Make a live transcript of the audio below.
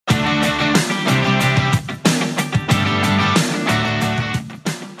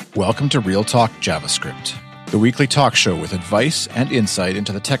Welcome to Real Talk JavaScript, the weekly talk show with advice and insight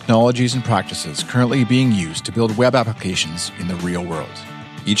into the technologies and practices currently being used to build web applications in the real world.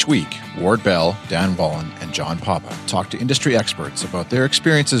 Each week, Ward Bell, Dan Wallen, and John Papa talk to industry experts about their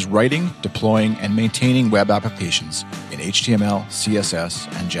experiences writing, deploying, and maintaining web applications in HTML, CSS,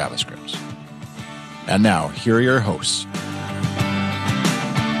 and JavaScript. And now, here are your hosts.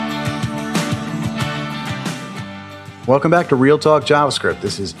 Welcome back to Real Talk JavaScript.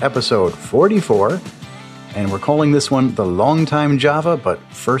 This is episode 44, and we're calling this one the Long Time Java but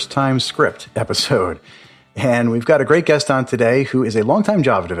First Time Script episode. And we've got a great guest on today who is a longtime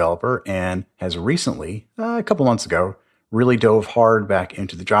Java developer and has recently, a couple months ago, really dove hard back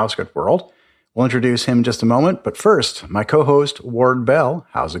into the JavaScript world. We'll introduce him in just a moment, but first, my co-host, Ward Bell.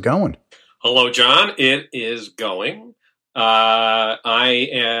 How's it going? Hello, John. It is going. I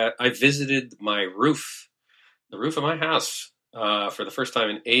visited my roof. The roof of my house for the first time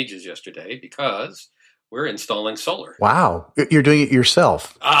in ages yesterday because we're installing solar. Wow. You're doing it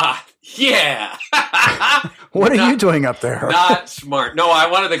yourself. Yeah. What are you doing up there? Not smart. No, I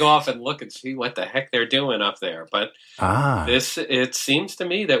wanted to go off and look and see what the heck they're doing up there. But it seems to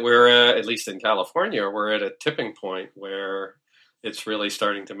me that we're, at least in California, we're at a tipping point where it's really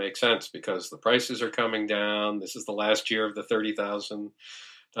starting to make sense because the prices are coming down. This is the last year of the $30,000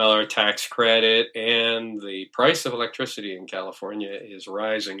 tax credit, and the price of electricity in California is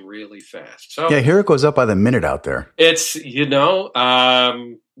rising really fast. So yeah, here it goes up by the minute out there. It's, with all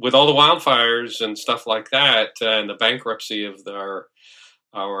the wildfires and stuff like that, and the bankruptcy of our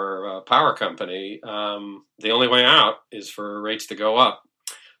power company, the only way out is for rates to go up.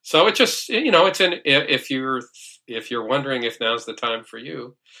 So it just, if you're wondering if now's the time for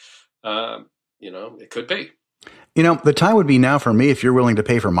you, it could be. The time would be now for me if you're willing to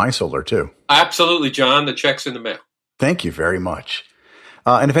pay for my solar too. Absolutely, John. The check's in the mail. Thank you very much.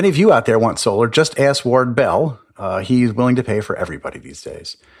 And if any of you out there want solar, just ask Ward Bell. He's willing to pay for everybody these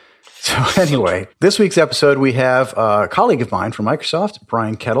days. So anyway, this week's episode, we have a colleague of mine from Microsoft,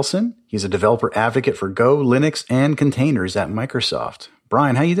 Brian Kettleson. He's a developer advocate for Go, Linux, and containers at Microsoft.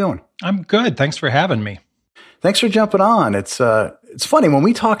 Brian, how you doing? I'm good. Thanks for having me. Thanks for jumping on. It's funny, when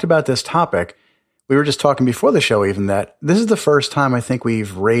we talked about this topic, we were just talking before the show even that this is the first time I think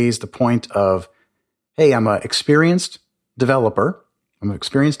we've raised the point of, hey, I'm an experienced developer. I'm an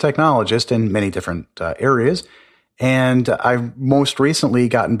experienced technologist in many different areas. And I've most recently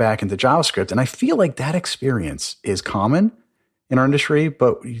gotten back into JavaScript. And I feel like that experience is common in our industry,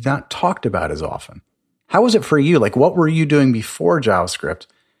 but not talked about as often. How was it for you? Like, what were you doing before JavaScript?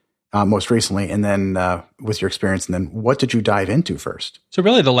 Most recently, and then with your experience, and then what did you dive into first? So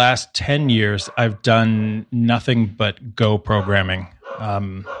really the last 10 years, I've done nothing but Go programming.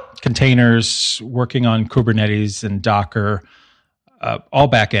 Containers, working on Kubernetes and Docker, all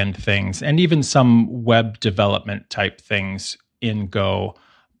back-end things, and even some web development type things in Go.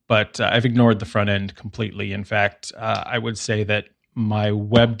 But I've ignored the front end completely. In fact, I would say that my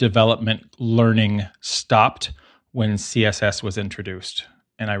web development learning stopped when CSS was introduced.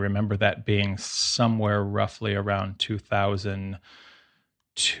 And I remember that being somewhere roughly around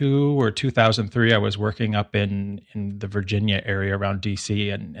 2002 or 2003. I was working up in the Virginia area around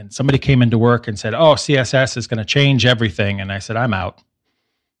DC, and somebody came into work and said, oh, CSS is going to change everything. And I said, I'm out.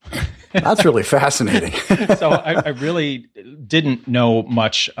 That's really fascinating. So I really didn't know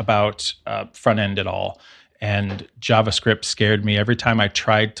much about front end at all. And JavaScript scared me. Every time I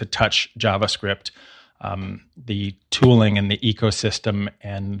tried to touch JavaScript, the tooling and the ecosystem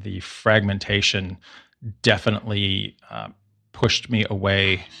and the fragmentation definitely pushed me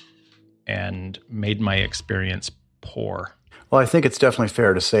away and made my experience poor. Well, I think it's definitely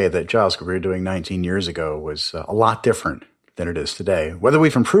fair to say that JavaScript we were doing 19 years ago was a lot different than it is today. Whether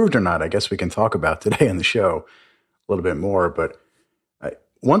we've improved or not, I guess we can talk about today on the show a little bit more. But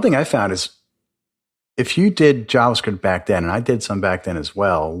one thing I found is if you did JavaScript back then, and I did some back then as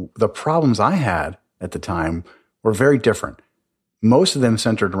well, the problems I had at the time were very different. Most of them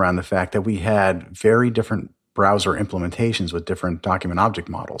centered around the fact that we had very different browser implementations with different document object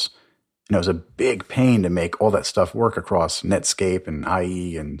models. And it was a big pain to make all that stuff work across Netscape and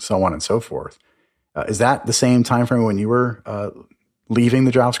IE and so on and so forth. Is that the same time frame when you were leaving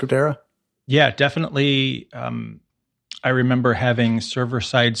the JavaScript era? Yeah, definitely. I remember having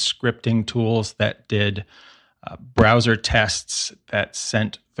server-side scripting tools that did browser tests that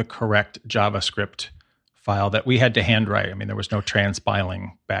sent the correct JavaScript file that we had to handwrite. I mean, there was no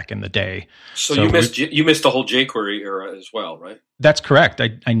transpiling back in the day. So you missed the whole jQuery era as well, right? That's correct.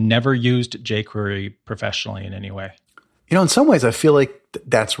 I never used jQuery professionally in any way. In some ways, I feel like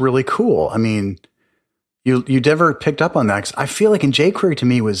that's really cool. I mean, You never picked up on that, because I feel like in jQuery to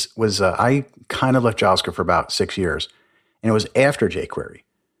me was I kind of left JavaScript for about 6 years, and it was after jQuery.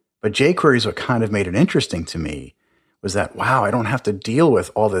 But jQuery is what kind of made it interesting to me, was that, wow, I don't have to deal with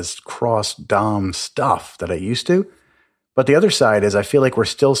all this cross-DOM stuff that I used to. But the other side is I feel like we're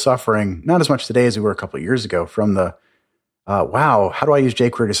still suffering, not as much today as we were a couple of years ago, from the, wow, how do I use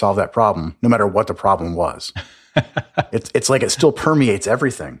jQuery to solve that problem, no matter what the problem was? It's like it still permeates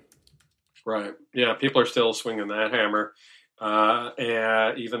everything. Right. Yeah, people are still swinging that hammer.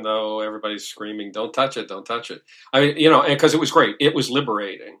 And even though everybody's screaming, don't touch it, don't touch it. I mean, because it was great. It was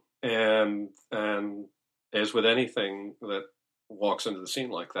liberating. And as with anything that walks into the scene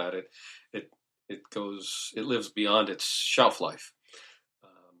like that, it lives beyond its shelf life.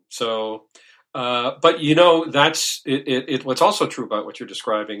 But that's it. What's also true about what you're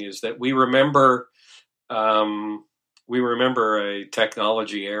describing is that we remember a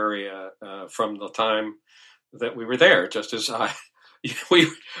technology area from the time that we were there, just as you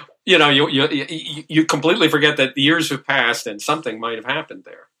completely forget that the years have passed and something might have happened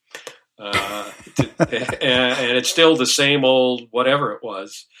there. And it's still the same old whatever it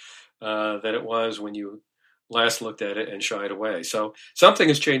was that it was when you last looked at it and shied away. So something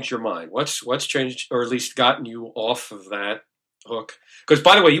has changed your mind. What's changed, or at least gotten you off of that hook? Because,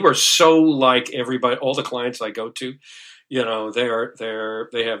 by the way, you are so like everybody. All the clients I go to,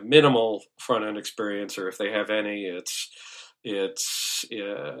 they have minimal front end experience, or if they have any, it's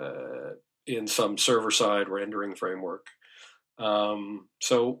in some server side rendering framework.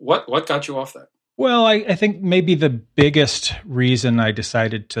 So what got you off that? Well, I think maybe the biggest reason I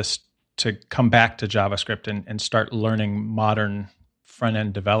decided to come back to JavaScript and start learning modern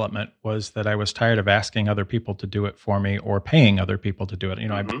front-end development was that I was tired of asking other people to do it for me or paying other people to do it.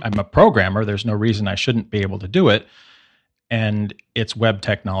 I'm a programmer. There's no reason I shouldn't be able to do it. And it's web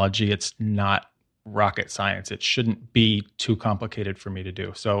technology. It's not rocket science. It shouldn't be too complicated for me to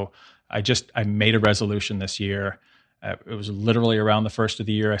do. So I made a resolution this year. It was literally around the first of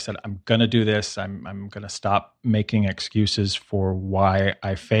the year. I said, I'm going to do this. I'm going to stop making excuses for why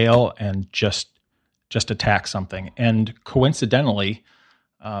I fail and just attack something. And coincidentally,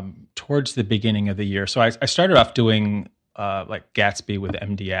 towards the beginning of the year, so I started off doing like Gatsby with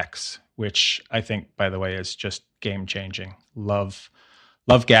MDX, which I think, by the way, is just game changing. Love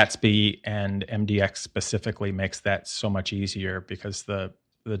Gatsby, and MDX specifically makes that so much easier because the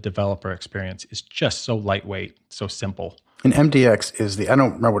developer experience is just so lightweight, so simple. And MDX is I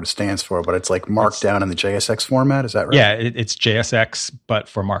don't remember what it stands for, but it's like Markdown in the JSX format. Is that right? Yeah, it's JSX, but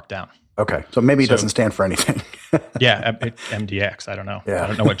for Markdown. Okay. So maybe it doesn't stand for anything. Yeah, MDX. I don't know. Yeah. I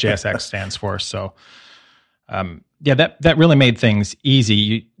don't know what JSX stands for. So, that really made things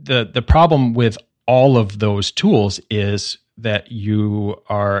easy. The problem with all of those tools is that you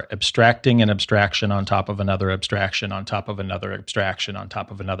are abstracting an abstraction on top of another abstraction on top of another abstraction on top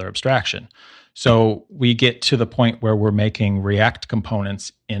of another abstraction. So we get to the point where we're making React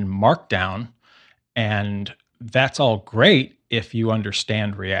components in Markdown, and that's all great if you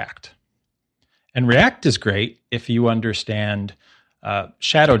understand React. And React is great if you understand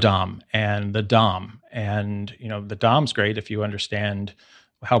Shadow DOM and the DOM. And the DOM's great if you understand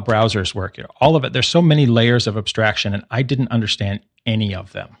how browsers work. All of it. There's so many layers of abstraction, and I didn't understand any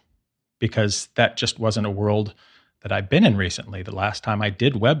of them because that just wasn't a world that I've been in recently. The last time I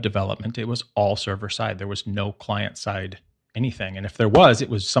did web development, it was all server side. There was no client side anything. And if there was, it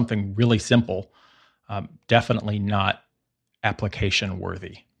was something really simple, definitely not application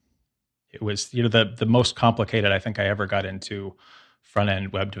worthy. It was, the most complicated I think I ever got into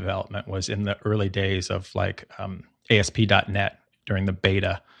front-end web development was in the early days of like ASP.NET during the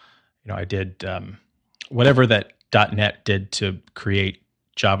beta. I did whatever that .NET did to create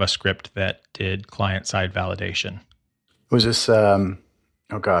JavaScript that did client-side validation. Was this, oh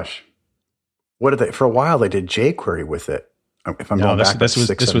gosh, what did they, for a while they did jQuery with it. If I'm going back this was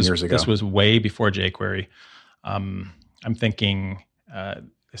 6-7 years ago. This was way before jQuery. I'm thinking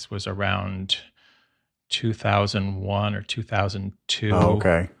this was around 2001 or 2002. Oh,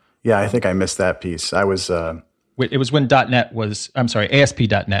 okay. Yeah, I think I missed that piece. I was... It was when ASP.NET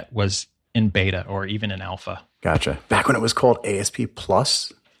was in beta or even in alpha. Gotcha. Back when it was called ASP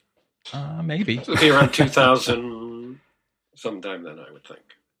Plus? Maybe. It would be around 2000 sometime then, I would think.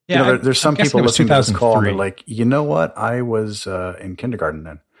 Yeah, there's some people listening to this call and they're like, you know what? I was in kindergarten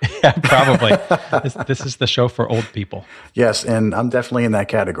then. Yeah, probably. This is the show for old people. Yes, and I'm definitely in that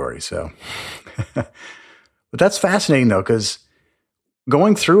category. So, but that's fascinating though, because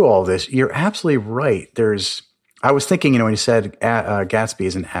going through all this, you're absolutely right. I was thinking, when you said Gatsby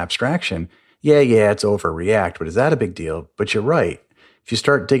is an abstraction, yeah, it's over React, but is that a big deal? But you're right. if you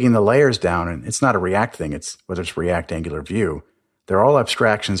start digging the layers down, and it's not a React thing, it's whether it's React, Angular, Vue, they're all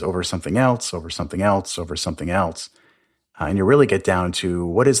abstractions over something else, over something else, over something else. And you really get down to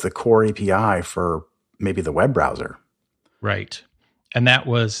what is the core API for maybe the web browser. Right. And that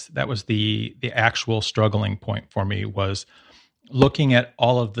was the actual struggling point for me, was looking at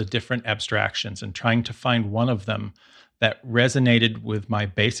all of the different abstractions and trying to find one of them that resonated with my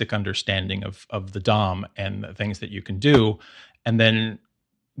basic understanding of the DOM and the things that you can do. And then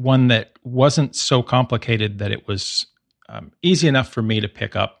one that wasn't so complicated that it was easy enough for me to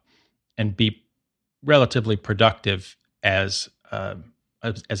pick up and be relatively productive as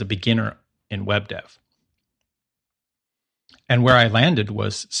a beginner in web dev. And where I landed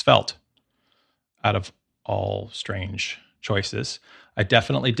was Svelte, out of all strange choices. I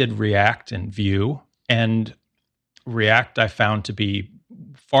definitely did React and Vue, and React I found to be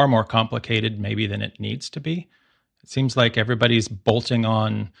far more complicated maybe than it needs to be. It seems like everybody's bolting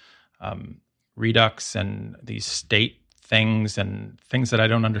on Redux and these state things and things that I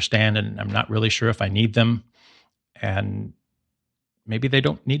don't understand, and I'm not really sure if I need them. And maybe they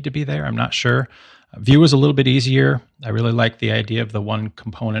don't need to be there. I'm not sure. Vue was a little bit easier. I really like the idea of the one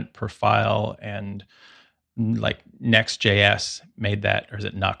component per file, and like Next.js made that, or is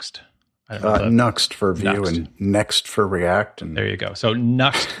it Nuxt? Nuxt for Vue and Next for React. And there you go. So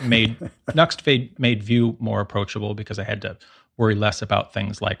Nuxt made Vue more approachable because I had to worry less about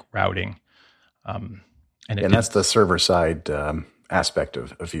things like routing. And that's the server side aspect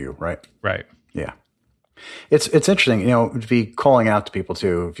of Vue, right? Right. Yeah. It's interesting, to be calling out to people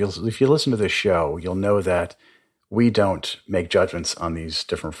too. If you listen to this show, you'll know that we don't make judgments on these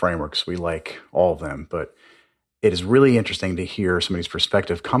different frameworks. We like all of them, but it is really interesting to hear somebody's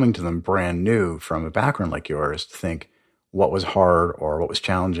perspective coming to them brand new from a background like yours, to think what was hard or what was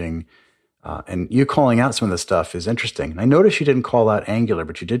challenging. And you calling out some of this stuff is interesting. And I noticed you didn't call out Angular,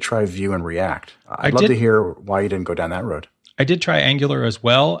 but you did try Vue and React. I'd love to hear why you didn't go down that road. I did try Angular as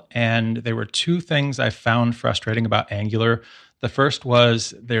well, and there were two things I found frustrating about Angular. The first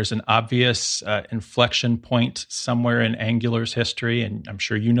was there's an obvious inflection point somewhere in Angular's history, and I'm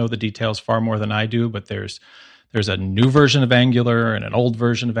sure you know the details far more than I do, but there's a new version of Angular and an old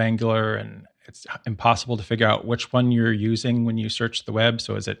version of Angular, and it's impossible to figure out which one you're using when you search the web.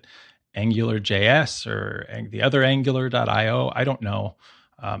 So is it AngularJS or the other Angular.io? I don't know.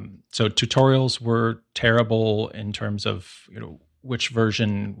 So tutorials were terrible in terms of which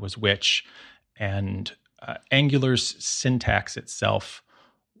version was which, and Angular's syntax itself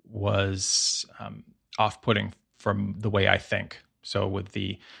was off-putting from the way I think. So with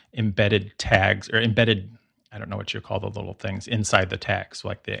the embedded tags or embedded, I don't know what you call the little things inside the tags,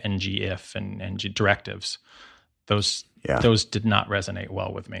 like the ngIf and ng directives, those did not resonate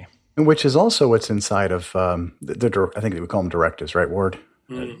well with me. Which is also what's inside of I think we call them directives, right, Ward?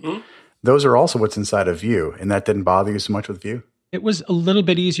 Mm-hmm. Those are also what's inside of Vue, and that didn't bother you so much with Vue? It was a little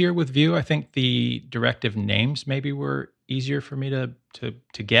bit easier with Vue. I think the directive names maybe were easier for me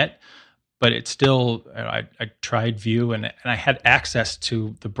to get, but it's still, I tried Vue and I had access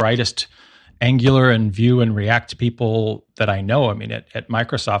to the brightest Angular and Vue and React people that I know. I mean, at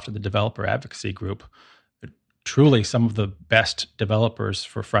Microsoft, at the developer advocacy group, truly some of the best developers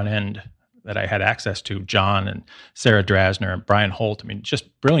for front end that I had access to, John and Sarah Drasner and Brian Holt. I mean,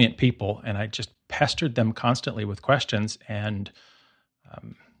 just brilliant people. And I just pestered them constantly with questions, and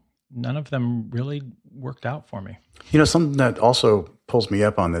none of them really worked out for me. Something that also pulls me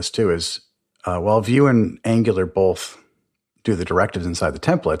up on this too is, while Vue and Angular both do the directives inside the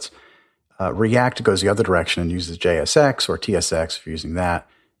templates, React goes the other direction and uses JSX or TSX if you're using that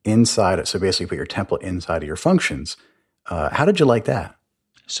inside it. So basically put your template inside of your functions. How did you like that?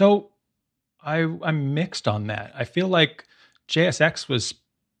 So I'm mixed on that. I feel like JSX was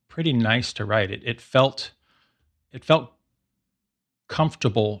pretty nice to write. It felt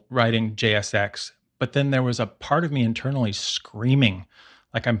comfortable writing JSX, but then there was a part of me internally screaming,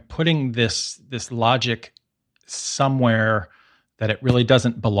 like I'm putting this logic somewhere that it really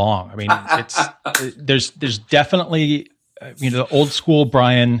doesn't belong. I mean, there's definitely, the old school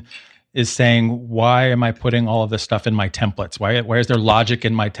Brian is saying, why am I putting all of this stuff in my templates? Why is there logic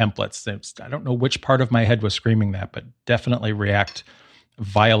in my templates? I don't know which part of my head was screaming that, but definitely React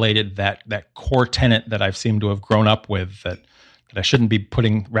violated that core tenet that I've seemed to have grown up with, that I shouldn't be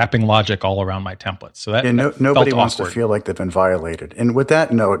wrapping logic all around my templates. So that nobody wants awkward. to feel like they've been violated. And with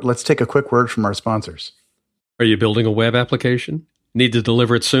that note, let's take a quick word from our sponsors. Are you building a web application? Need to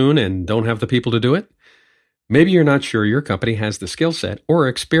deliver it soon and don't have the people to do it? Maybe you're not sure your company has the skill set or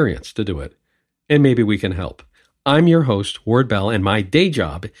experience to do it, and maybe we can help. I'm your host, Ward Bell, and my day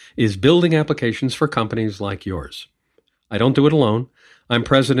job is building applications for companies like yours. I don't do it alone. I'm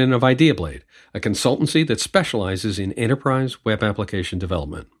president of IdeaBlade, a consultancy that specializes in enterprise web application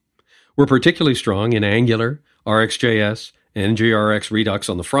development. We're particularly strong in Angular, RxJS, NGRX Redux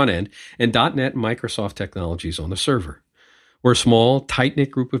on the front end, and .NET and Microsoft technologies on the server. We're a small,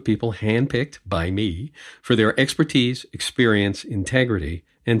 tight-knit group of people handpicked by me for their expertise, experience, integrity,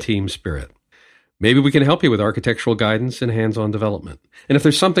 and team spirit. Maybe we can help you with architectural guidance and hands-on development. And if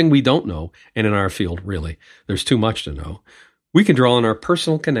there's something we don't know, and in our field, really, there's too much to know, we can draw on our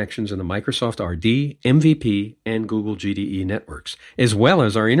personal connections in the Microsoft RD, MVP, and Google GDE networks, as well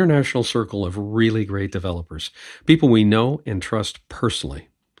as our international circle of really great developers, people we know and trust personally.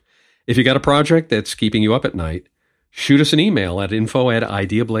 If you got a project that's keeping you up at night, shoot us an email at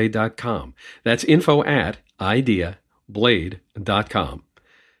info@ideablade.com. That's info@ideablade.com.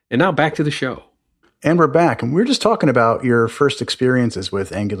 And now back to the show. And we're back. And we're just talking about your first experiences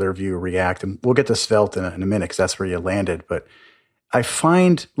with Angular, Vue, React. And we'll get to Svelte in a minute because that's where you landed. But I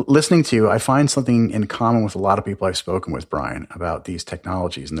find, listening to you, I find something in common with a lot of people I've spoken with, Brian, about these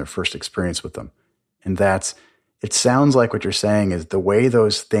technologies and their first experience with them. And that's, it sounds like what you're saying is the way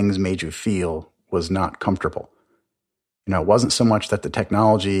those things made you feel was not comfortable. You know, it wasn't so much that the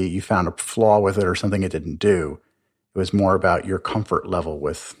technology, you found a flaw with it or something it didn't do. It was more about your comfort level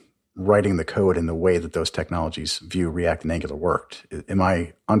with writing the code in the way that those technologies, Vue, React, and Angular worked. Am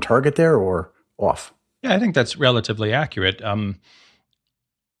I on target there or off? Yeah, I think that's relatively accurate.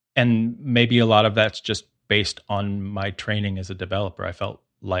 And maybe a lot of that's just based on my training as a developer. I felt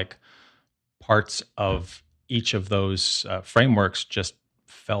like parts of each of those frameworks just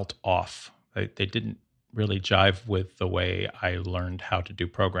felt off. They didn't really jive with the way I learned how to do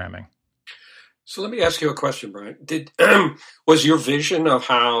programming. So let me ask you a question, Brian. Was your vision of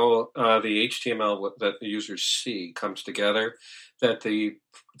how the HTML that the users see comes together, that the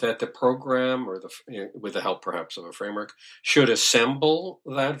program or with the help perhaps of a framework should assemble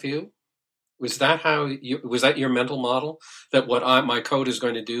that view? Was that was that your mental model, that what my code is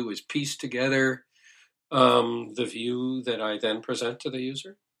going to do is piece together the view that I then present to the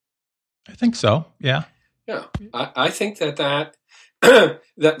user? I think so. Yeah. Yeah, I think that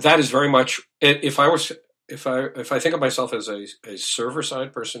is very much. If I think of myself as a server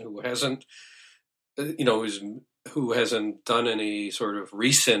side person who hasn't, who hasn't done any sort of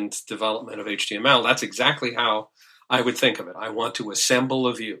recent development of HTML, that's exactly how I would think of it. I want to assemble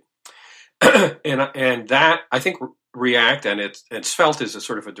a view, and that I think React and Svelte is a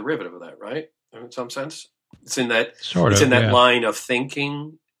sort of a derivative of that, right? In some sense, it's in that line of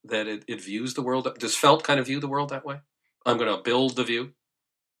thinking that it views the world. Does Svelte kind of view the world that way? I'm going to build the view.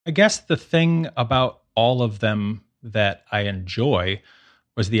 I guess the thing about all of them that I enjoy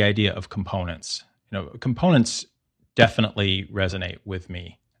was the idea of components. Components definitely resonate with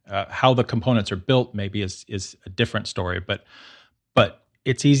me. How the components are built maybe is a different story, but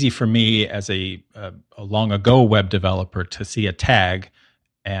it's easy for me as a long ago web developer to see a tag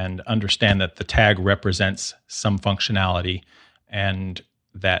and understand that the tag represents some functionality, and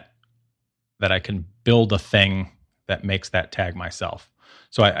that I can build a thing that makes that tag myself.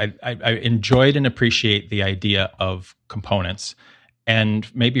 So I enjoyed and appreciate the idea of components. And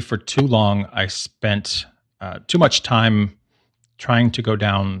maybe for too long, I spent too much time trying to go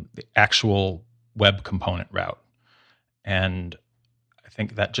down the actual web component route. And I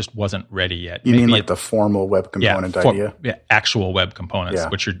think that just wasn't ready yet. You mean like the formal web component idea? Yeah, actual web components,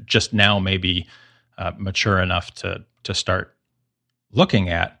 which are just now maybe mature enough to start looking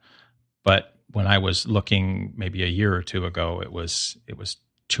at. But when I was looking maybe a year or two ago, it was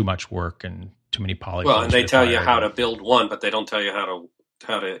too much work and too many polygons. Well, and they tell you how to build one, but they don't tell you how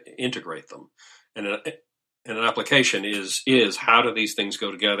to integrate them. And an application is how do these things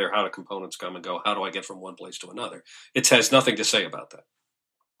go together? How do components come and go? How do I get from one place to another? It has nothing to say about that.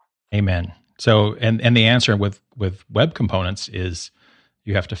 Amen. So, and the answer with web components is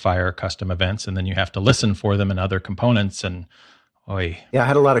you have to fire custom events, and then you have to listen for them in other components. And yeah, I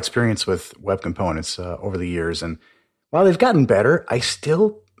had a lot of experience with web components over the years, and while they've gotten better, I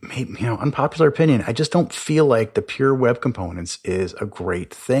still, unpopular opinion, I just don't feel like the pure web components is a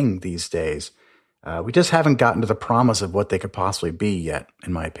great thing these days. We just haven't gotten to the promise of what they could possibly be yet,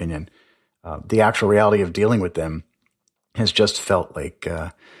 in my opinion. The actual reality of dealing with them has just felt like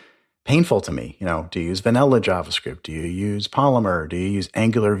painful to me. Do you use vanilla JavaScript? Do you use Polymer? Do you use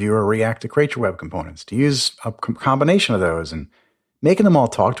Angular, Vue, or React to create your web components? Do you use a combination of those? And making them all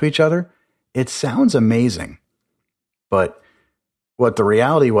talk to each other, it sounds amazing. But what the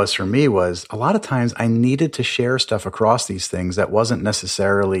reality was for me was a lot of times I needed to share stuff across these things that wasn't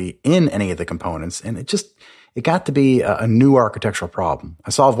necessarily in any of the components. And it got to be a new architectural problem.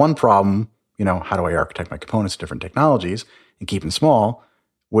 I solved one problem, how do I architect my components to different technologies? and keep them small,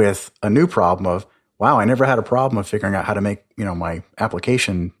 with a new problem of, wow, I never had a problem of figuring out how to make, my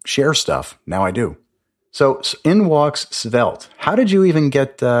application share stuff. Now I do. So in walks Svelte. How did you even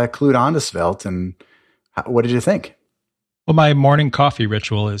get clued on to Svelte, and what did you think? Well, my morning coffee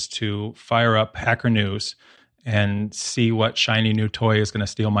ritual is to fire up Hacker News and see what shiny new toy is going to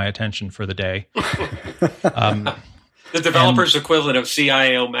steal my attention for the day. The developer's equivalent of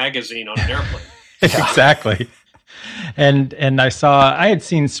CIO magazine on an airplane. Exactly. And I had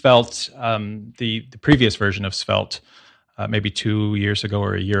seen Svelte, the previous version of Svelte, maybe 2 years ago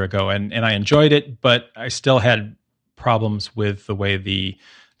or a year ago, and I enjoyed it, but I still had problems with the way the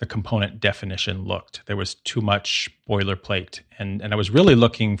component definition looked. There was too much boilerplate, and I was really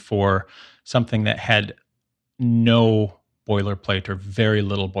looking for something that had no boilerplate or very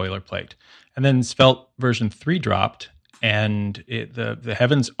little boilerplate. And then Svelte version 3 dropped, and the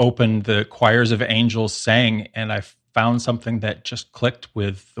heavens opened, the choirs of angels sang, and I found something that just clicked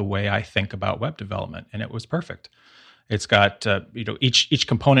with the way I think about web development, and it was perfect. It's got each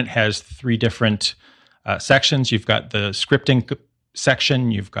component has 3 different sections. You've got the scripting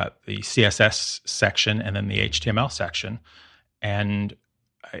section, you've got the CSS section, and then the HTML section. And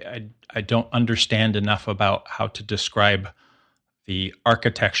I don't understand enough about how to describe the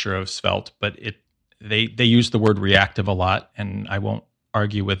architecture of Svelte, but they use the word reactive a lot, and I won't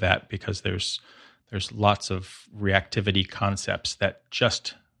argue with that because there's lots of reactivity concepts that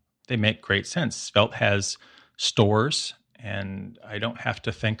they make great sense. Svelte has stores, and I don't have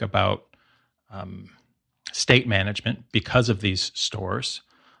to think about state management because of these stores.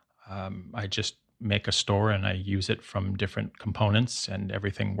 I just make a store and I use it from different components, and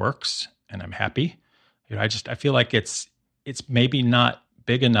everything works, and I'm happy. I feel like it's maybe not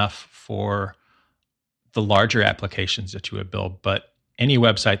big enough for the larger applications that you would build, but any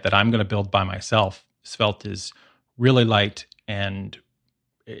website that I'm going to build by myself, Svelte is really light, and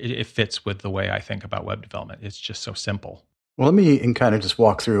it fits with the way I think about web development. It's just so simple. Well, let me kind of just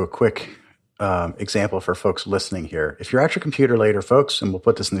walk through a quick example for folks listening here. If you're at your computer later, folks, and we'll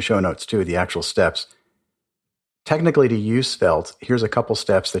put this in the show notes too, the actual steps. Technically, to use Svelte, here's a couple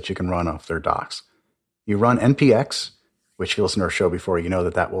steps that you can run off their docs. You run npx, which if you listen to our show before, you know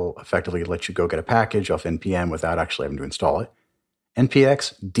that will effectively let you go get a package off npm without actually having to install it.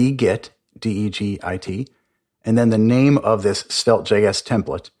 Npx degit, D-E-G-I-T, and then the name of this Svelte.js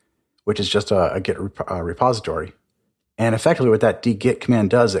template, which is just a Git repository. And effectively what that degit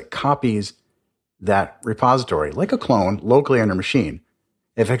command does, it copies that repository like a clone locally on your machine.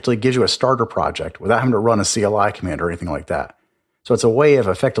 It effectively gives you a starter project without having to run a CLI command or anything like that. So it's a way of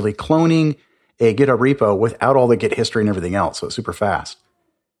effectively cloning a GitHub repo without all the Git history and everything else. So it's super fast.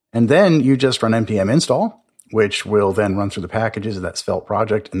 And then you just run npm install, which will then run through the packages of that Svelte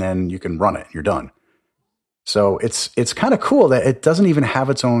project, and then you can run it. You're done. So it's kind of cool that it doesn't even have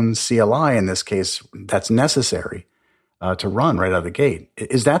its own CLI in this case that's necessary to run right out of the gate.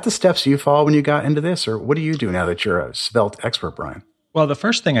 Is that the steps you follow when you got into this, or what do you do now that you're a Svelte expert, Brian? Well, the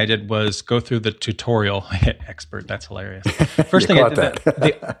first thing I did was go through the tutorial. Expert, that's hilarious. First thing I did,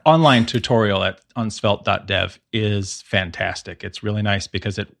 the online tutorial on svelte.dev is fantastic. It's really nice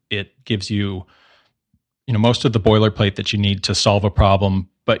because it gives you, most of the boilerplate that you need to solve a problem,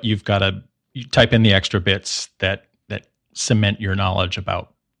 but you type in the extra bits that cement your knowledge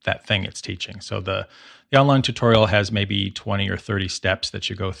about that thing it's teaching. So the online tutorial has maybe 20 or 30 steps that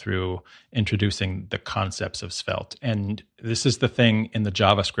you go through introducing the concepts of Svelte. And this is the thing in the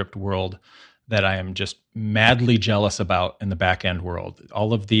JavaScript world that I am just madly jealous about in the backend world.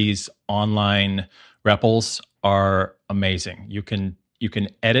 All of these online REPLs are amazing. You can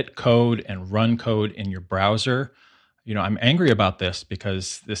edit code and run code in your browser. I'm angry about this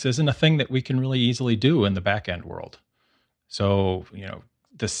because this isn't a thing that we can really easily do in the backend world. So,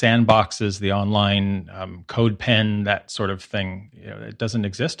 the sandboxes, the online code pen, that sort of thing, it doesn't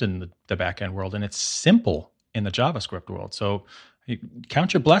exist in the backend world, and it's simple in the JavaScript world. So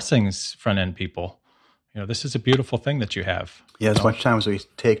count your blessings, front-end people. This is a beautiful thing that you have. Yeah, as much time as we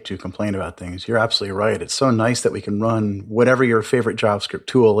take to complain about things, you're absolutely right. It's so nice that we can run whatever your favorite JavaScript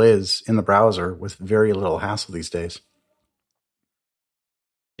tool is in the browser with very little hassle these days.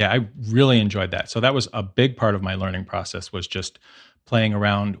 Yeah, I really enjoyed that. So that was a big part of my learning process, was just playing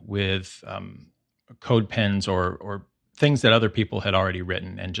around with code pens or things that other people had already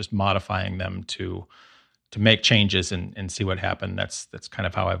written and just modifying them to make changes and see what happened. That's kind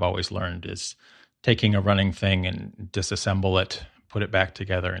of how I've always learned, is taking a running thing and disassemble it, put it back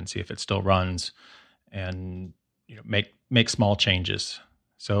together and see if it still runs, and make small changes.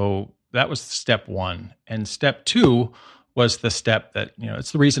 So that was step one. And step two was the step that,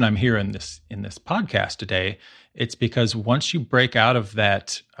 it's the reason I'm here in this podcast today. It's because once you break out of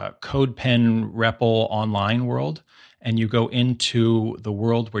that CodePen REPL online world and you go into the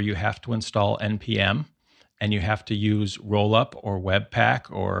world where you have to install NPM and you have to use Rollup or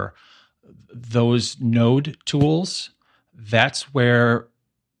Webpack or those Node tools, that's where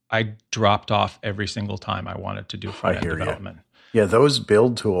I dropped off every single time I wanted to do front-end development. Yeah, those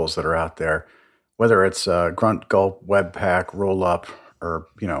build tools that are out there, whether it's Grunt, Gulp, Webpack, Rollup, or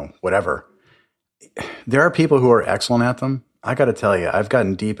whatever, there are people who are excellent at them. I got to tell you, I've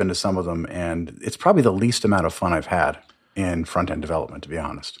gotten deep into some of them, and it's probably the least amount of fun I've had in front-end development, to be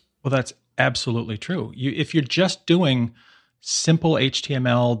honest. Well, that's absolutely true. If you're just doing simple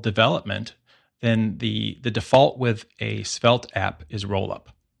HTML development, then the default with a Svelte app is Rollup.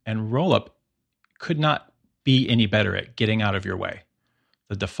 And Rollup could not be any better at getting out of your way.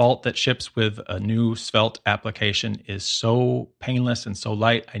 The default that ships with a new Svelte application is so painless and so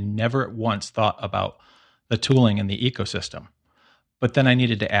light, I never once thought about the tooling and the ecosystem. But then I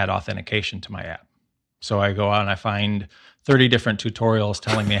needed to add authentication to my app. So I go out and I find 30 different tutorials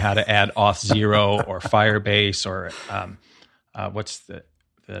telling me how to add Auth0 or Firebase or what's the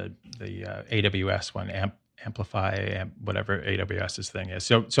AWS one, Amplify, whatever AWS's thing is.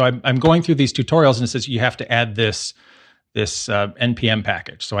 So I'm going through these tutorials and it says you have to add this NPM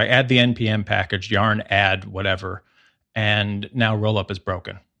package. So I add the NPM package, yarn add whatever, and now Rollup is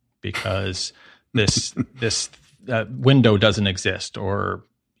broken because this window doesn't exist, or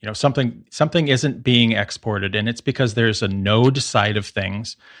something isn't being exported, and it's because there's a Node side of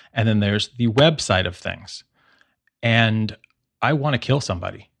things and then there's the web side of things. And I want to kill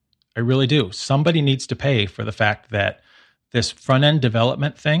somebody. I really do. Somebody needs to pay for the fact that this front-end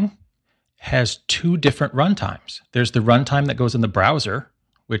development thing has two different runtimes. There's the runtime that goes in the browser,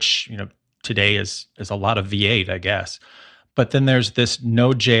 which today is a lot of V8, I guess. But then there's this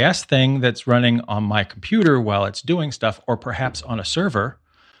Node.js thing that's running on my computer while it's doing stuff, or perhaps on a server.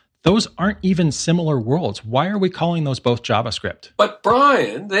 Those aren't even similar worlds. Why are we calling those both JavaScript? But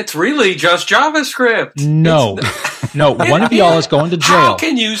Brian, it's really just JavaScript. No, no. One of y'all is going to jail. How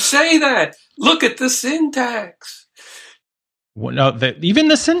can you say that? Look at the syntax. Well, no, even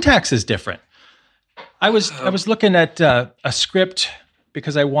the syntax is different. I was looking at a script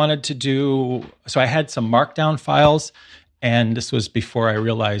because I wanted to do. So I had some Markdown files, and this was before I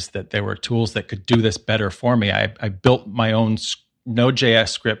realized that there were tools that could do this better for me. I built my own Node.js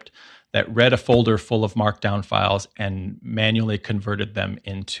script that read a folder full of Markdown files and manually converted them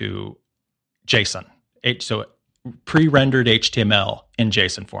into JSON. So pre-rendered HTML in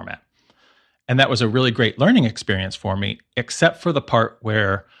JSON format. And that was a really great learning experience for me, except for the part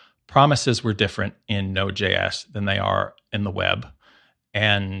where promises were different in Node.js than they are in the web.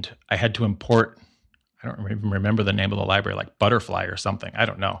 And I had to import, I don't even remember the name of the library, like Butterfly or something. I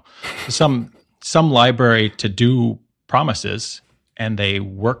don't know. Some library to do promises, and they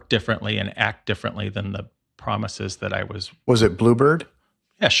work differently and act differently than the promises that I was. Was it Bluebird?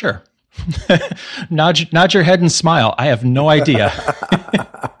 Yeah, sure. nod your head and smile. I have no idea.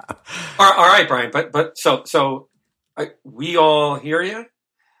 All right, Brian. But so we all hear you.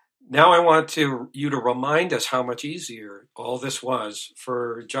 Now I want you to remind us how much easier all this was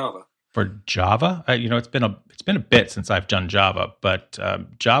for Java. For Java, it's been a bit since I've done Java, but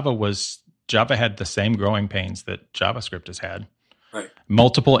Java had the same growing pains that JavaScript has had. Right.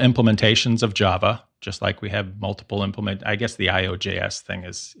 Multiple implementations of Java, just like we have multiple I guess the IOJS thing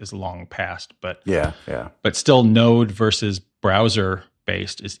is long past, but yeah. But still, Node versus browser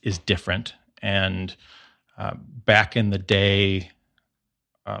based is different. And back in the day,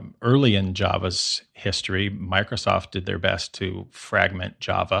 early in Java's history, Microsoft did their best to fragment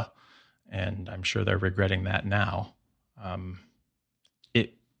Java, and I'm sure they're regretting that now.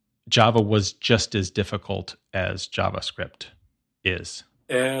 Java was just as difficult as JavaScript is.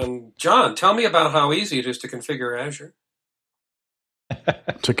 And John, tell me about how easy it is to configure Azure.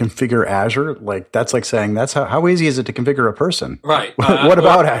 To configure Azure? That's like saying how easy is it to configure a person? Right. What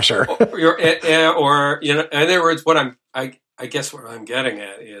about Azure? or in other words, I guess what I'm getting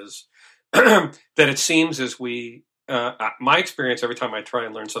at is that it seems as my experience every time I try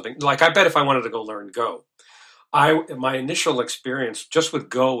and learn something, like I bet if I wanted to go learn Go, my initial experience just with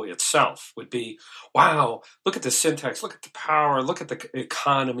Go itself would be, wow, look at the syntax, look at the power, look at the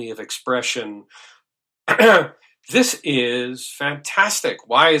economy of expression. This is fantastic.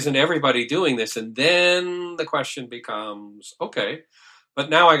 Why isn't everybody doing this? And then the question becomes, okay, but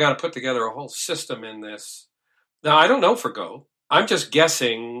now I got to put together a whole system in this. Now, I don't know for Go. I'm just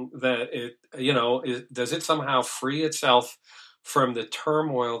guessing that does it somehow free itself from the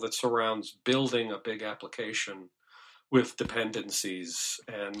turmoil that surrounds building a big application with dependencies,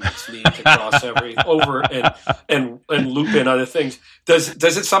 and it's need to cross over and loop in other things. Does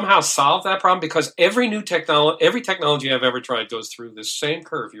it somehow solve that problem? Because every technology I've ever tried goes through this same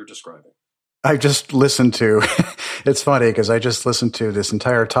curve you're describing. I just listened to, it's funny because I just listened to this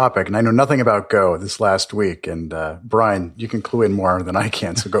entire topic and I know nothing about Go this last week. And Brian, you can clue in more than I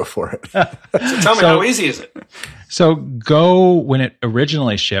can, so go for it. So tell me, how easy is it? So Go, when it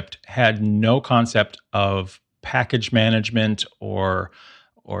originally shipped, had no concept of package management or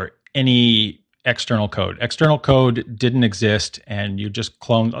any external code. External code didn't exist, and you just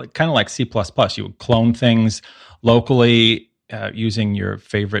clone, kind of like C++. You would clone things locally using your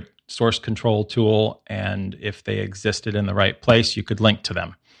favorite source control tool, and if they existed in the right place, you could link to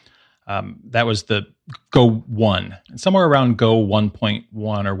them. That was the Go 1. And somewhere around Go 1.1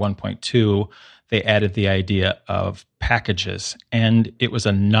 or 1.2, they added the idea of packages. And it was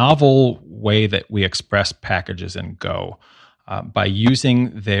a novel way that we express packages in Go by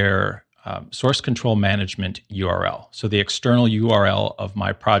using their source control management URL. So the external URL of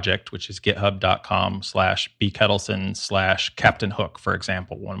my project, which is github.com/bkettleson/Captain Hook, for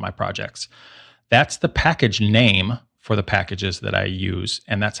example, one of my projects. That's the package name for the packages that I use,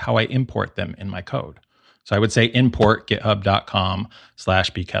 and that's how I import them in my code. So I would say import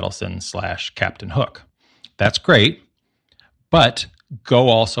github.com/bkettleson/Captain Hook. That's great, but Go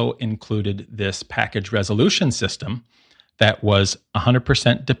also included this package resolution system that was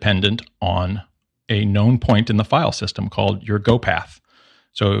 100% dependent on a known point in the file system called your Go path.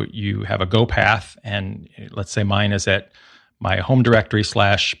 So you have a Go path, and let's say mine is at my home directory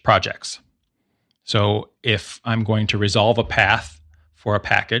 /projects. So if I'm going to resolve a path for a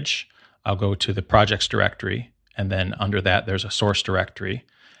package, I'll go to the projects directory, and then under that, there's a source directory,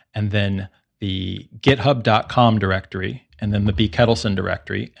 and then the github.com directory, and then the bkettleson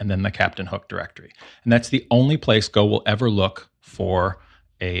directory, and then the Captain Hook directory. And that's the only place Go will ever look for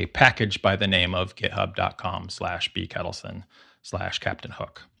a package by the name of github.com/bkettleson/Captain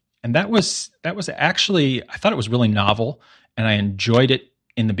Hook. And that was actually, I thought it was really novel, and I enjoyed it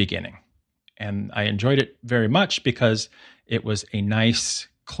in the beginning. And I enjoyed it very much because it was a nice,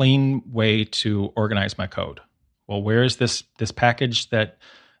 clean way to organize my code. Well, where is this package that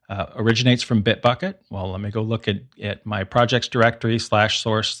originates from Bitbucket? Well, let me go look at my projects directory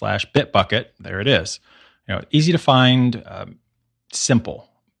 /source/Bitbucket. There it is. Easy to find, simple,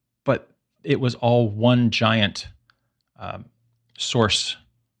 but it was all one giant source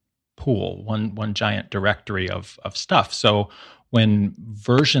pool, one giant directory of stuff. So when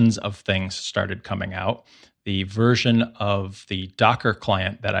versions of things started coming out, the version of the Docker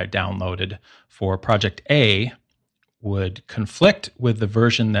client that I downloaded for Project A would conflict with the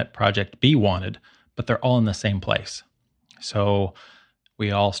version that Project B wanted, but they're all in the same place. So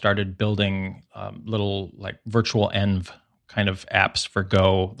we all started building little like virtual env kind of apps for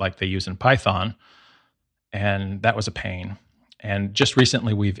Go like they use in Python, and that was a pain. And just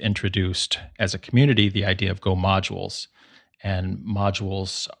recently we've introduced as a community the idea of Go modules, and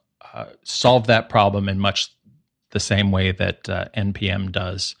modules solve that problem in much the same way that NPM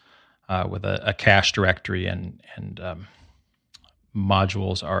does with a cache directory, and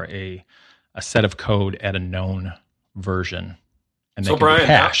modules are a set of code at a known version. And so Brian,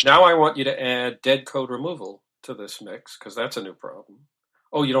 now I want you to add dead code removal to this mix, because that's a new problem.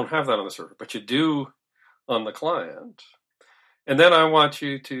 Oh, you don't have that on the server, but you do on the client. And then I want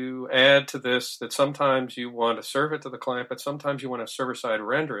you to add to this that sometimes you want to serve it to the client, but sometimes you want to server-side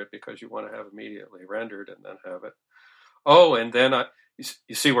render it because you want to have immediately rendered and then have it. Oh, and then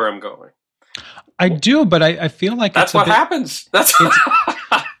you see where I'm going. I do, but I feel like that's what happens.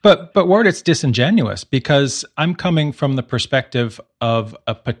 But Ward, it's disingenuous because I'm coming from the perspective of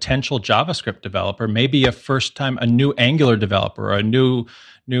a potential JavaScript developer, maybe a new Angular developer, or a new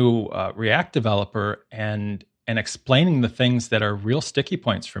React developer, and explaining the things that are real sticky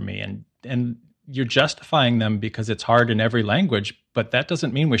points for me, and you're justifying them because it's hard in every language, but that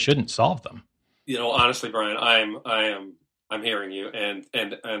doesn't mean we shouldn't solve them. Honestly, Brian, I'm hearing you, and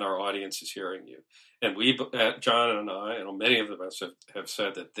our audience is hearing you, and John and I, and many of us have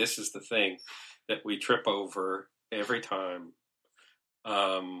said that this is the thing that we trip over every time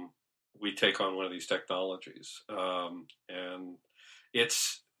we take on one of these technologies, and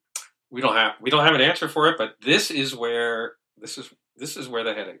it's. We don't have an answer for it, but this is where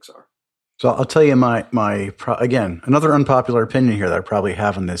the headaches are. So I'll tell you again, another unpopular opinion here that I probably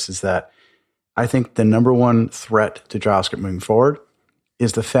have on this is that I think the number one threat to JavaScript moving forward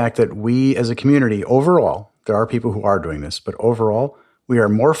is the fact that we as a community overall, there are people who are doing this, but overall we are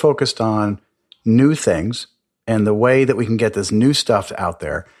more focused on new things and the way that we can get this new stuff out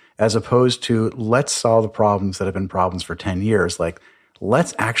there as opposed to let's solve the problems that have been problems for 10 years. Like,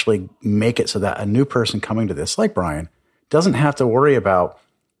 let's actually make it so that a new person coming to this, like Brian, doesn't have to worry about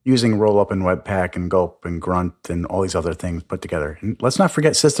using Rollup and Webpack and Gulp and Grunt and all these other things put together. And let's not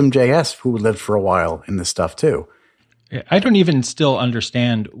forget System.js, who lived for a while in this stuff too. I don't even still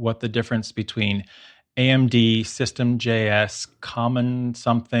understand what the difference between AMD, System.js, Common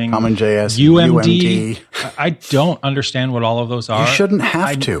something, CommonJS, UMD. I don't understand what all of those are. You shouldn't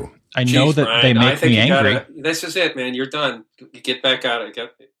have to. I know that Brian, they make me angry. This is it, man. You're done. Get back out of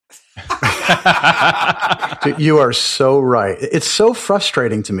it. You are so right. It's so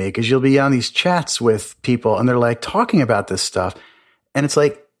frustrating to me because you'll be on these chats with people and they're like talking about this stuff. And it's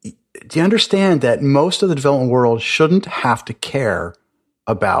like, do you understand that most of the development world shouldn't have to care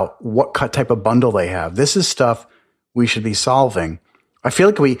about what type of bundle they have? This is stuff we should be solving. I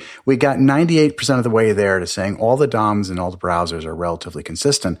feel like we got 98% of the way there to saying all the DOMs and all the browsers are relatively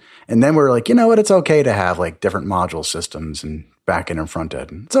consistent. And then we're like, you know what? It's okay to have like different module systems and back end and front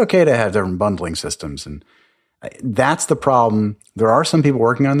end. And it's okay to have different bundling systems. And that's the problem. There are some people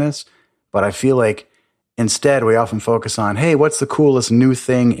working on this, but I feel like instead we often focus on, hey, what's the coolest new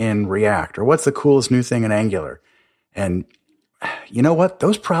thing in React? Or what's the coolest new thing in Angular? And you know what?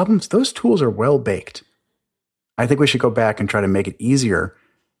 Those problems, those tools are well baked. I think we should go back and try to make it easier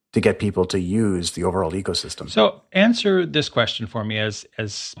to get people to use the overall ecosystem. So answer this question for me as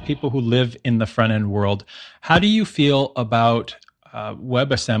people who live in the front end world. How do you feel about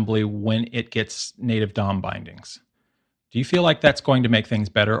WebAssembly when it gets native DOM bindings? Do you feel like that's going to make things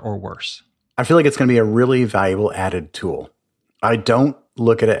better or worse? I feel like it's going to be a really valuable added tool. I don't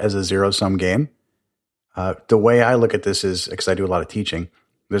look at it as a zero-sum game. The way I look at this is, because I do a lot of teaching,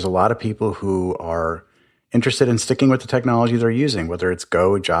 there's a lot of people who are interested in sticking with the technology they're using, whether it's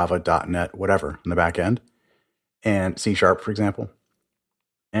Go, Java, .NET, whatever, in the back end, and C#, for example.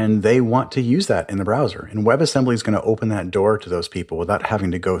 And they want to use that in the browser. And WebAssembly is going to open that door to those people without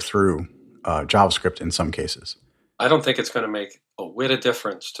having to go through JavaScript in some cases. I don't think it's going to make a whit of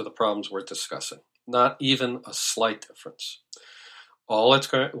difference to the problems we're discussing. Not even a slight difference.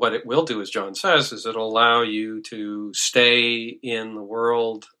 What it will do, as John says, is it'll allow you to stay in the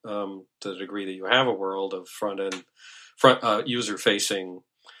world to the degree that you have a world of front user-facing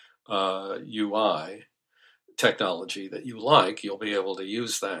UI technology that you like. You'll be able to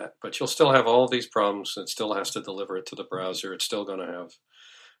use that, but you'll still have all of these problems. It still has to deliver it to the browser. It's still going to have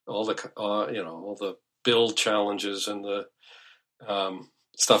all the all the build challenges and the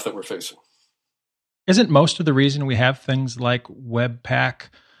stuff that we're facing. Isn't most of the reason we have things like Webpack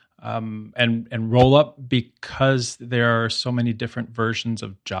and Rollup because there are so many different versions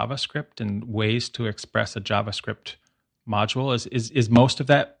of JavaScript and ways to express a JavaScript module? Is most of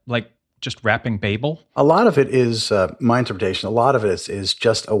that like just wrapping Babel? A lot of it is my interpretation. A lot of it is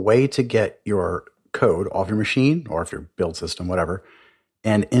just a way to get your code off your machine or off your build system, whatever,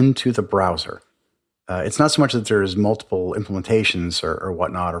 and into the browser. It's not so much that there's multiple implementations or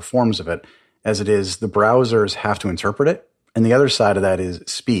whatnot or forms of it, as it is the browsers have to interpret it. And the other side of that is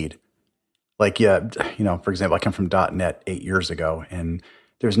speed. Like, for example, I come from .NET 8 years ago, and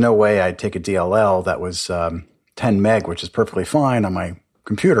there's no way I'd take a DLL that was 10 meg, which is perfectly fine on my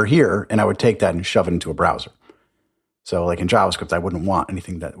computer here, and I would take that and shove it into a browser. So like in JavaScript, I wouldn't want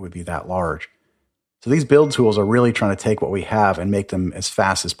anything that would be that large. So these build tools are really trying to take what we have and make them as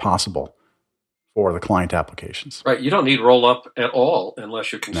fast as possible for the client applications. Right. You don't need Rollup at all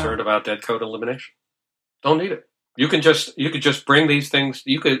unless you're concerned about dead code elimination. Don't need it. You could just bring these things.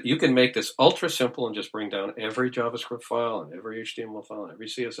 You can make this ultra simple and just bring down every JavaScript file and every HTML file and every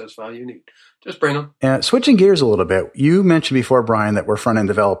CSS file you need. Just bring them. And switching gears a little bit, you mentioned before, Brian, that we're front-end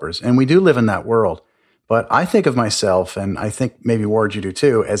developers, and we do live in that world. But I think of myself, and I think maybe Ward, you do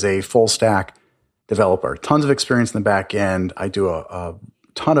too, as a full-stack developer. Tons of experience in the back end. I do a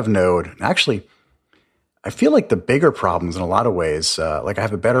ton of Node. Actually, I feel like the bigger problems in a lot of ways, like I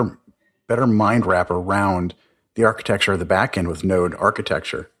have a better mind wrap around the architecture of the backend with Node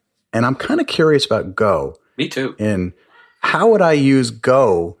architecture. And I'm kind of curious about Go. Me too. And how would I use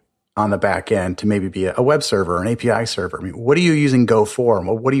Go on the back end to maybe be a web server or an API server? I mean, what are you using Go for?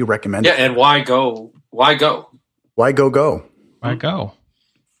 What do you recommend? Yeah, and why Go? Why Go? Why Go? Why Go?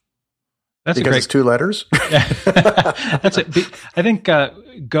 That's because it's 2 letters? That's it. I think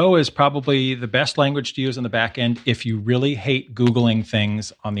Go is probably the best language to use on the back end if you really hate Googling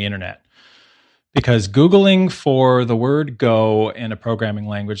things on the internet. Because Googling for the word Go in a programming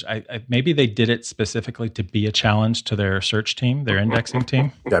language, maybe they did it specifically to be a challenge to their search team, their indexing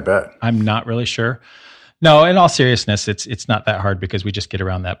team. I bet. I'm not really sure. No, in all seriousness, it's not that hard because we just get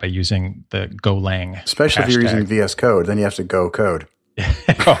around that by using the Golang Especially hashtag. If you're using VS Code, then you have to Go code.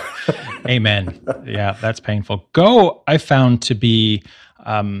 Oh, amen. Yeah, that's painful. Go, I found to be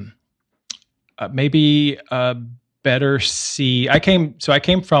maybe a better C. I came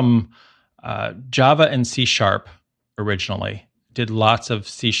from Java and C# originally. Did lots of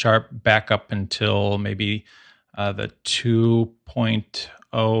C# back up until maybe the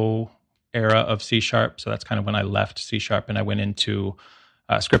 2.0 era of C#. So that's kind of when I left C# and I went into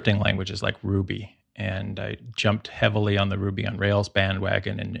scripting languages like Ruby. And I jumped heavily on the Ruby on Rails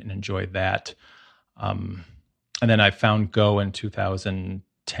bandwagon and enjoyed that. And then I found Go in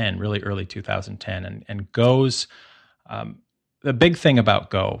 2010, really early 2010. And Go's, the big thing about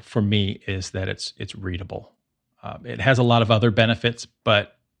Go for me is that it's readable. It has a lot of other benefits,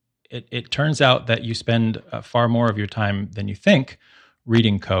 but it turns out that you spend far more of your time than you think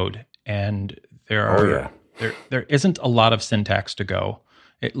reading code. And there isn't a lot of syntax to Go.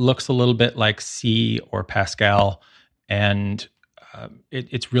 It looks a little bit like C or Pascal, and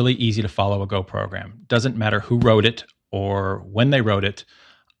it's really easy to follow a Go program. Doesn't matter who wrote it or when they wrote it.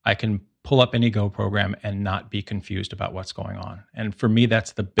 I can pull up any Go program and not be confused about what's going on. And for me,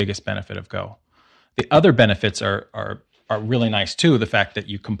 that's the biggest benefit of Go. The other benefits are really nice too. The fact that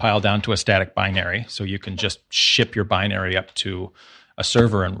you compile down to a static binary, so you can just ship your binary up to a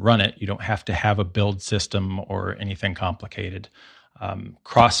server and run it. You don't have to have a build system or anything complicated.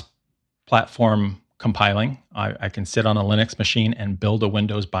 Cross-platform compiling. I can sit on a Linux machine and build a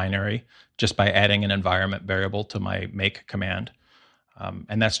Windows binary just by adding an environment variable to my make command.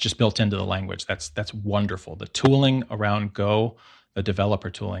 And that's just built into the language. That's wonderful. The tooling around Go, the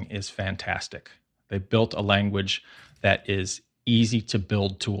developer tooling, is fantastic. They built a language that is easy to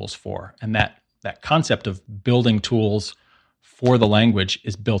build tools for. And that concept of building tools for the language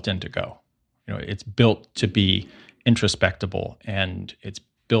is built into Go. It's built to be introspectable, and it's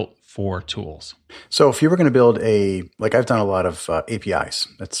built for tools. So if you were going to build I've done a lot of APIs.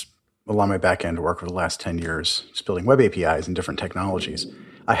 That's a lot of my back-end work for the last 10 years, just building web APIs and different technologies.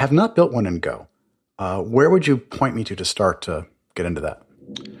 I have not built one in Go. Where would you point me to start to get into that?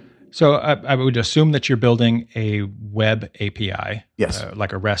 So I would assume that you're building a web API, yes,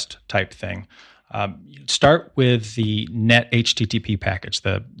 like a REST type thing. Start with the net HTTP package.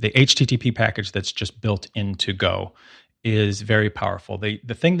 The HTTP package that's just built into Go is very powerful. The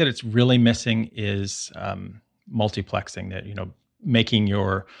thing that it's really missing is multiplexing. That making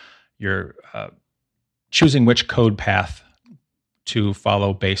your choosing which code path to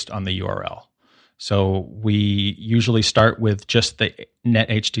follow based on the URL. So we usually start with just the net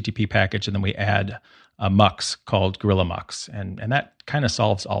HTTP package, and then we add a MUX called Gorilla MUX, and that kind of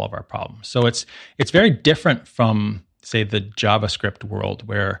solves all of our problems. So it's very different from, say, the JavaScript world,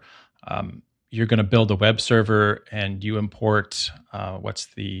 where you're going to build a web server and you import what's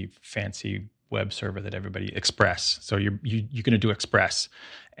the fancy web server that everybody Express. So you're going to do Express.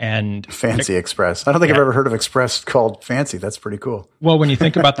 And fancy Express. I don't think I've ever heard of Express called fancy. That's pretty cool. Well, when you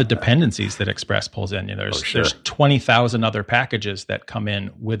think about the dependencies that Express pulls in, there's 20,000 other packages that come in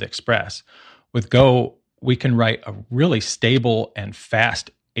with Express. With Go, we can write a really stable and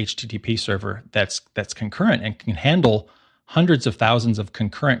fast HTTP server that's concurrent and can handle hundreds of thousands of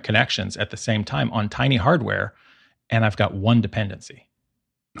concurrent connections at the same time on tiny hardware, and I've got one dependency.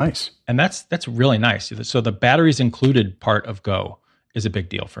 Nice. And that's really nice. So the batteries included part of Go is a big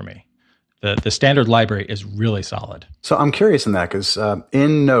deal for me. The standard library is really solid. So I'm curious in that because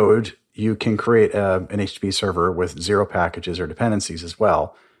in Node, you can create an HTTP server with 0 packages or dependencies as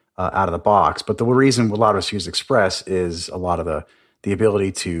well out of the box. But the reason a lot of us use Express is a lot of the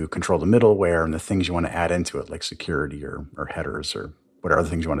ability to control the middleware and the things you want to add into it, like security or headers or whatever other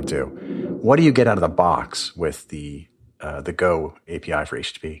things you want to do. What do you get out of the box with the Go API for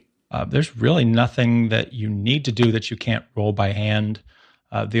HTTP? There's really nothing that you need to do that you can't roll by hand.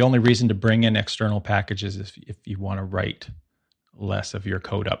 The only reason to bring in external packages is if you want to write less of your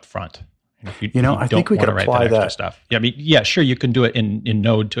code up front. I think we could apply that stuff. Yeah, sure, you can do it in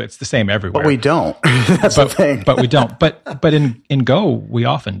Node too. It's the same everywhere. But we don't. That's the thing. But we don't. But in Go, we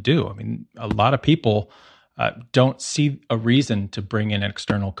often do. I mean, a lot of people don't see a reason to bring in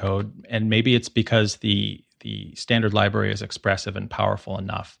external code, and maybe it's because the standard library is expressive and powerful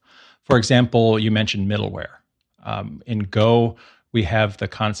enough. For example, you mentioned middleware. In Go, we have the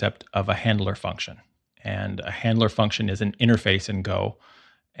concept of a handler function. And a handler function is an interface in Go.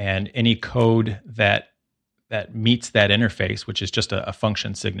 And any code that meets that interface, which is just a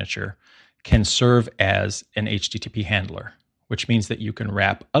function signature, can serve as an HTTP handler, which means that you can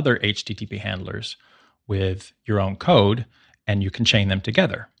wrap other HTTP handlers with your own code, and you can chain them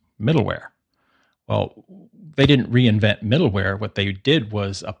together, middleware. Well, they didn't reinvent middleware. What they did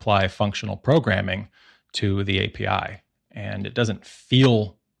was apply functional programming to the API. and it doesn't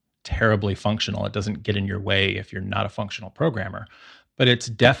feel terribly functional. It doesn't get in your way if you're not a functional programmer, but it's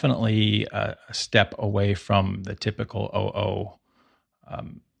definitely a step away from the typical OO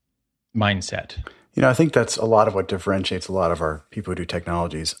mindset. I think that's a lot of what differentiates a lot of our people who do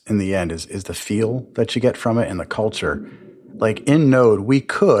technologies in the end is the feel that you get from it and the culture. Like in Node, we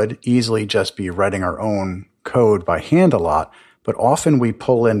could easily just be writing our own code by hand a lot, but often we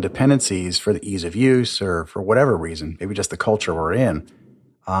pull in dependencies for the ease of use or for whatever reason, maybe just the culture we're in.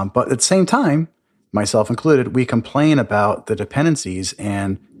 But at the same time, myself included, we complain about the dependencies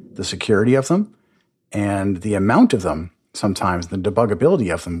and the security of them and the amount of them sometimes, the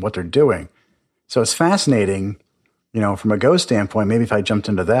debuggability of them, what they're doing. So it's fascinating, from a Go standpoint, maybe if I jumped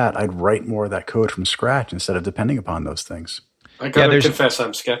into that, I'd write more of that code from scratch instead of depending upon those things. I got to confess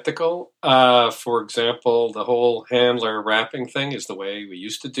I'm skeptical. For example, the whole handler wrapping thing is the way we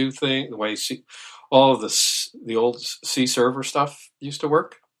used to do things, the way all of the old C server stuff used to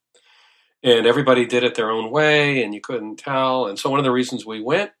work. And everybody did it their own way, and you couldn't tell. And so one of the reasons we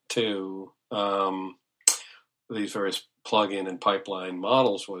went to these various plug-in and pipeline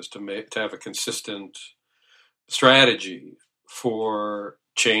models was to have a consistent strategy for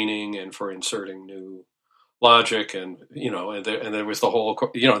chaining and for inserting new logic, and there was the whole,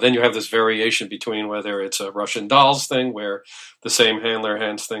 then you have this variation between whether it's a Russian dolls thing where the same handler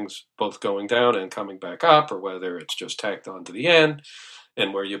hands things both going down and coming back up, or whether it's just tacked on to the end,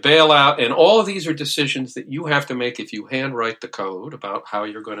 and where you bail out. And all of these are decisions that you have to make if you handwrite the code about how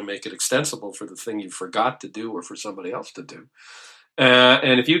you're going to make it extensible for the thing you forgot to do or for somebody else to do.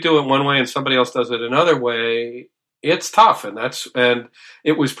 And if you do it one way and somebody else does it another way, it's tough. And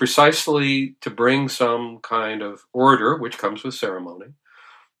it was precisely to bring some kind of order, which comes with ceremony,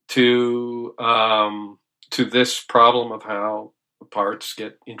 to this problem of how parts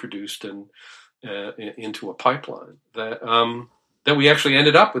get introduced into a pipeline that we actually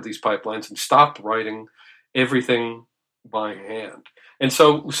ended up with these pipelines and stopped writing everything by hand. And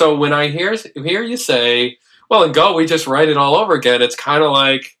so when I hear you say, well, in Go, we just write it all over again, it's kind of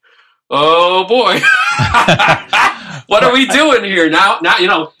like, oh boy, what are we doing here? Now,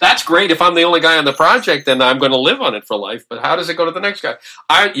 that's great. If I'm the only guy on the project, then I'm going to live on it for life. But how does it go to the next guy?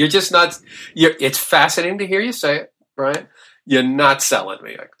 You're just not, it's fascinating to hear you say it, Brian. You're not selling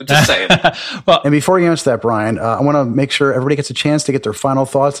me. I'm just saying. And before you answer that, Brian, I want to make sure everybody gets a chance to get their final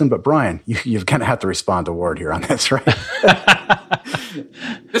thoughts in. But Brian, you're going to have to respond to Ward here on this, right?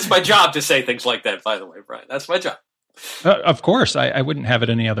 It's my job to say things like that, by the way, Brian. That's my job. Of course. I wouldn't have it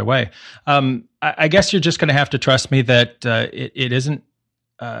any other way. I guess you're just going to have to trust me that it isn't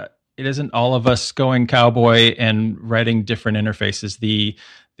all of us going cowboy and writing different interfaces. The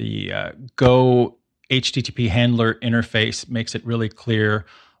Go HTTP handler interface makes it really clear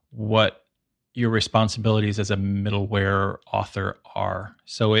what your responsibilities as a middleware author are.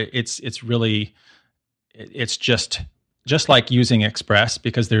 So it's just like using Express,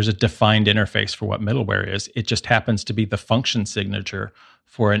 because there's a defined interface for what middleware is. It just happens to be the function signature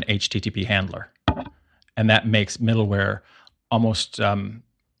for an HTTP handler. And that makes middleware almost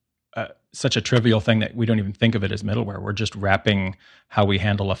such a trivial thing that we don't even think of it as middleware. We're just wrapping how we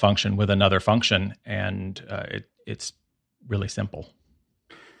handle a function with another function, and it's really simple.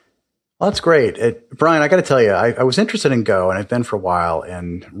 Well, that's great. Brian, I got to tell you, I was interested in Go, and I've been for a while.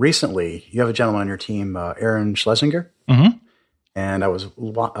 And recently, you have a gentleman on your team, Aaron Schlesinger. Mm-hmm. And I was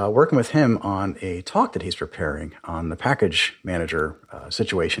working with him on a talk that he's preparing on the package manager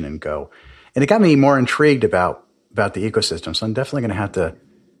situation in Go. And it got me more intrigued about the ecosystem. So I'm definitely going to have to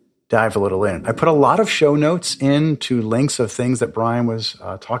dive a little in. I put a lot of show notes into links of things that Brian was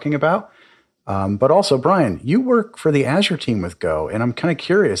talking about. But also, Brian, you work for the Azure team with Go. And I'm kind of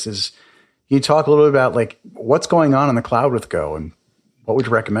curious, can you talk a little bit about like what's going on in the cloud with Go and what would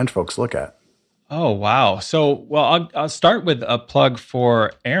you recommend folks look at? Oh, wow. So, well, I'll start with a plug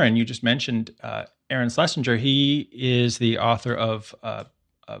for Aaron. You just mentioned Aaron Schlesinger. He is the author of a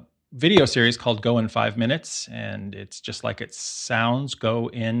video series called Go in 5 Minutes, and it's just like it sounds, go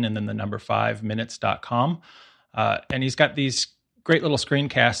in and then the number 5minutes.com. And he's got these great little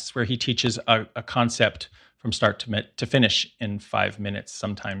screencasts where he teaches a concept from start to finish in 5 minutes.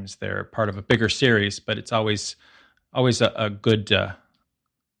 Sometimes they're part of a bigger series, but it's always a good a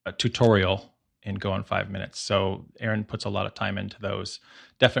tutorial in Go in 5 minutes. So Aaron puts a lot of time into those.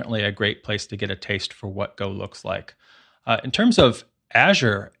 Definitely a great place to get a taste for what Go looks like. In terms of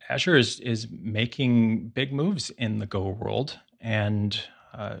Azure is making big moves in the Go world, and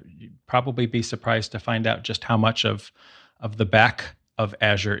you'd probably be surprised to find out just how much of the back of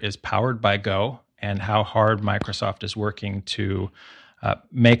Azure is powered by Go, and how hard Microsoft is working to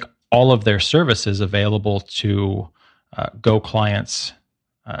make all of their services available to Go clients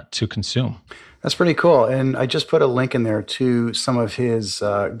to consume. That's pretty cool. And I just put a link in there to some of his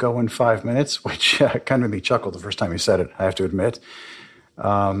Go in 5 minutes, which kind of made me chuckle the first time he said it, I have to admit.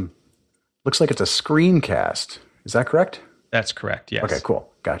 Looks like it's a screencast. Is that correct? That's correct, yes. Okay,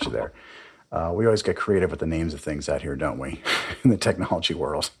 cool. Got you there. We always get creative with the names of things out here, don't we, in the technology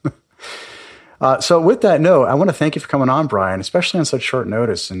world? So with that note, I want to thank you for coming on, Brian, especially on such short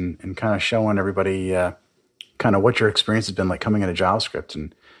notice and kind of showing everybody kind of what your experience has been like coming into JavaScript.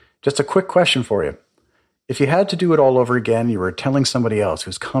 And just a quick question for you. If you had to do it all over again, you were telling somebody else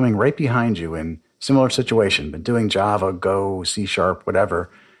who's coming right behind you in similar situation, been doing Java, Go, C#,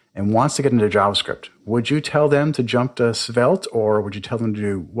 whatever, and wants to get into JavaScript, would you tell them to jump to Svelte, or would you tell them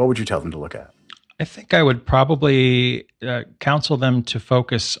what would you tell them to look at? I think I would probably counsel them to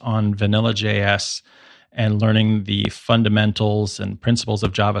focus on Vanilla.js and learning the fundamentals and principles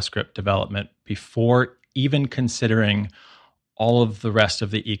of JavaScript development before even considering all of the rest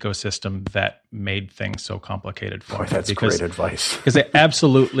of the ecosystem that made things so complicated for me. That's great advice. Because I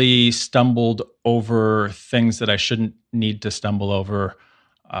absolutely stumbled over things that I shouldn't need to stumble over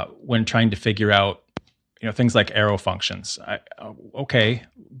when trying to figure out, things like arrow functions. Okay,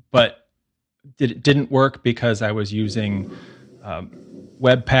 but it didn't work because I was using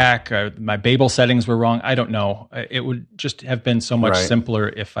Webpack, or my Babel settings were wrong. I don't know. It would just have been so much simpler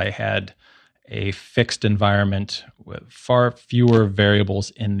if I had a fixed environment with far fewer variables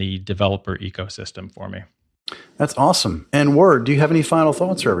in the developer ecosystem for me. That's awesome. And Ward, do you have any final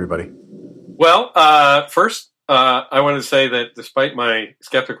thoughts for everybody? Well, first, I want to say that despite my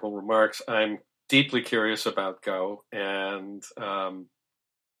skeptical remarks, I'm deeply curious about Go, and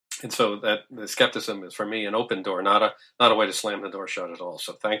so that the skepticism is for me an open door, not a way to slam the door shut at all.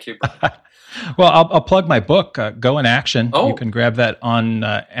 So thank you, Brian. Well, I'll plug my book, Go in Action. Oh. You can grab that on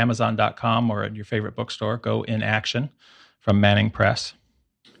Amazon.com or at your favorite bookstore. Go in Action from Manning Press.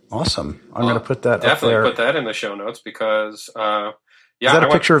 Awesome. I'm going to put that definitely up there. Put that in the show notes because is that a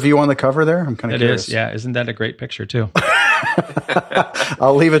picture of you on the cover there? I'm kind of curious. It is, yeah. Isn't that a great picture too?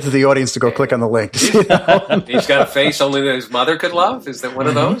 I'll leave it to the audience to go click on the link. He's got a face only his mother could love. Is that one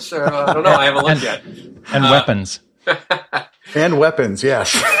of those? Or, I don't know. I haven't looked yet. And weapons. And weapons,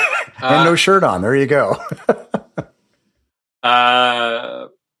 yes. And no shirt on. There you go.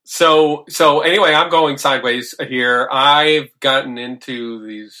 So anyway, I'm going sideways here. I've gotten into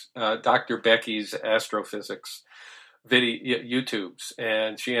these Dr. Becky's astrophysics video YouTubes,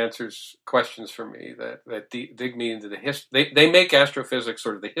 and she answers questions for me that dig me into the history. They make astrophysics,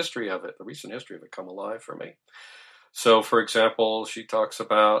 sort of the history of it, the recent history of it, come alive for me. So, for example, she talks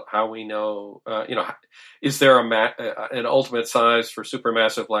about how we know, is there an ultimate size for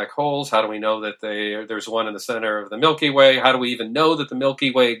supermassive black holes? How do we know that there's one in the center of the Milky Way? How do we even know that the Milky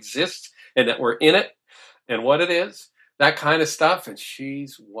Way exists and that we're in it and what it is? That kind of stuff, and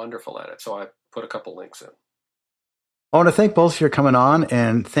she's wonderful at it. So I put a couple links in. I want to thank both of you for coming on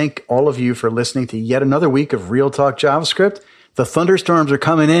and thank all of you for listening to yet another week of Real Talk JavaScript. The thunderstorms are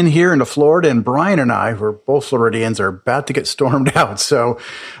coming in here into Florida, and Brian and I, who are both Floridians, are about to get stormed out. So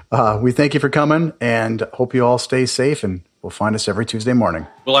we thank you for coming and hope you all stay safe, and we'll find us every Tuesday morning.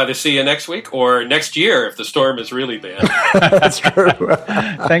 We'll either see you next week or next year if the storm is really bad. That's true.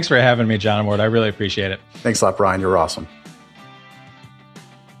 Thanks for having me, John and Ward. I really appreciate it. Thanks a lot, Brian. You're awesome.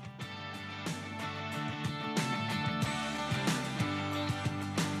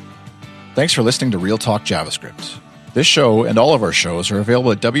 Thanks for listening to Real Talk JavaScript. This show and all of our shows are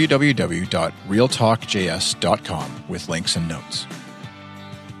available at www.realtalkjs.com with links and notes.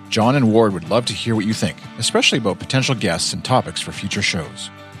 John and Ward would love to hear what you think, especially about potential guests and topics for future shows.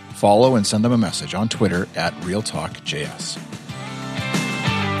 Follow and send them a message on Twitter at RealTalkJS.